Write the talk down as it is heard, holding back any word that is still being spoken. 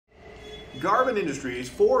Garvin Industries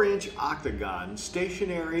 4-inch Octagon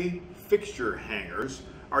stationary fixture hangers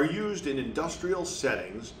are used in industrial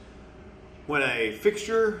settings when a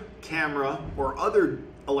fixture, camera, or other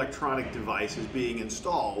electronic device is being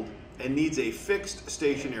installed and needs a fixed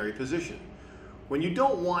stationary position. When you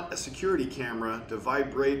don't want a security camera to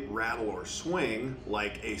vibrate, rattle, or swing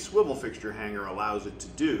like a swivel fixture hanger allows it to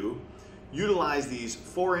do, utilize these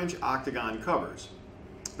 4-inch Octagon covers.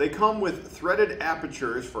 They come with threaded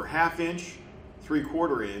apertures for 1/2 inch,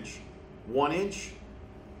 3/4 inch, 1 inch,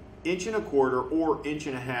 1.25 inch, or 1.5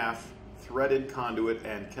 inch threaded conduit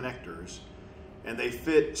and connectors, and they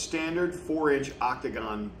fit standard 4-inch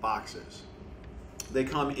Octagon boxes. They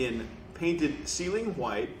come in painted ceiling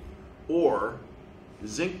white or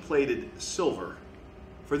zinc-plated silver.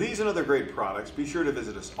 For these and other great products, be sure to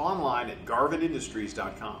visit us online at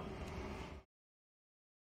garvinindustries.com.